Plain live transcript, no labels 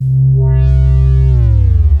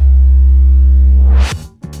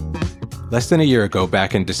Less than a year ago,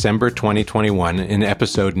 back in December 2021, in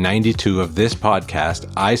episode 92 of this podcast,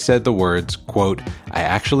 I said the words, quote, "I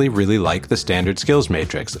actually really like the standard skills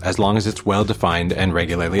matrix, as long as it's well-defined and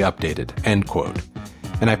regularly updated," end quote.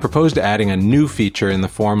 And I proposed adding a new feature in the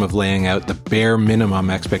form of laying out the bare minimum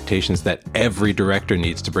expectations that every director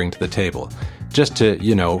needs to bring to the table, just to,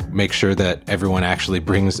 make sure that everyone actually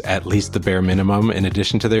brings at least the bare minimum in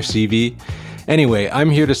addition to their CV. Anyway,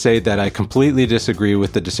 I'm here to say that I completely disagree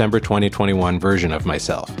with the December 2021 version of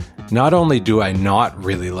myself. Not only do I not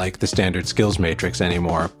really like the standard skills matrix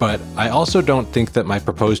anymore, but I also don't think that my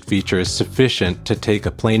proposed feature is sufficient to take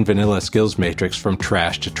a plain vanilla skills matrix from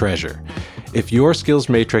trash to treasure. If your skills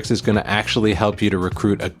matrix is going to actually help you to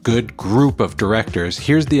recruit a good group of directors,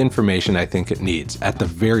 here's the information I think it needs, at the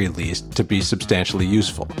very least, to be substantially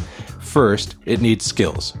useful. First, it needs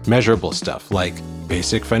skills, measurable stuff like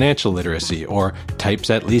basic financial literacy, or types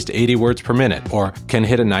at least 80 words per minute, or can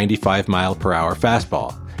hit a 95 mile per hour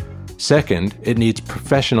fastball. Second, it needs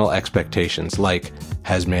professional expectations like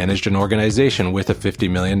has managed an organization with a $50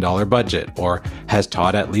 million budget, or has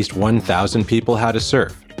taught at least 1,000 people how to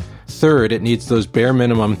surf. Third, it needs those bare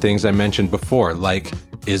minimum things I mentioned before, like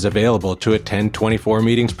is available to attend 24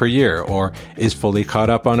 meetings per year, or is fully caught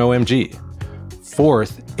up on OMG.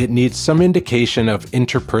 Fourth, it needs some indication of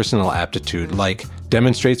interpersonal aptitude, like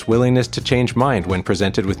demonstrates willingness to change mind when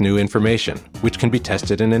presented with new information, which can be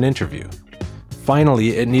tested in an interview.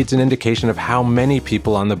 Finally, it needs an indication of how many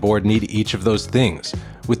people on the board need each of those things.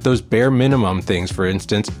 With those bare minimum things, for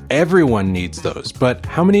instance, everyone needs those, but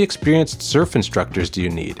how many experienced surf instructors do you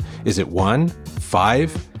need? Is it 1?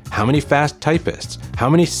 5? How many fast typists? How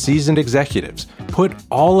many seasoned executives? Put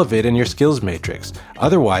all of it in your skills matrix.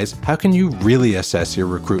 Otherwise, how can you really assess your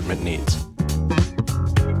recruitment needs?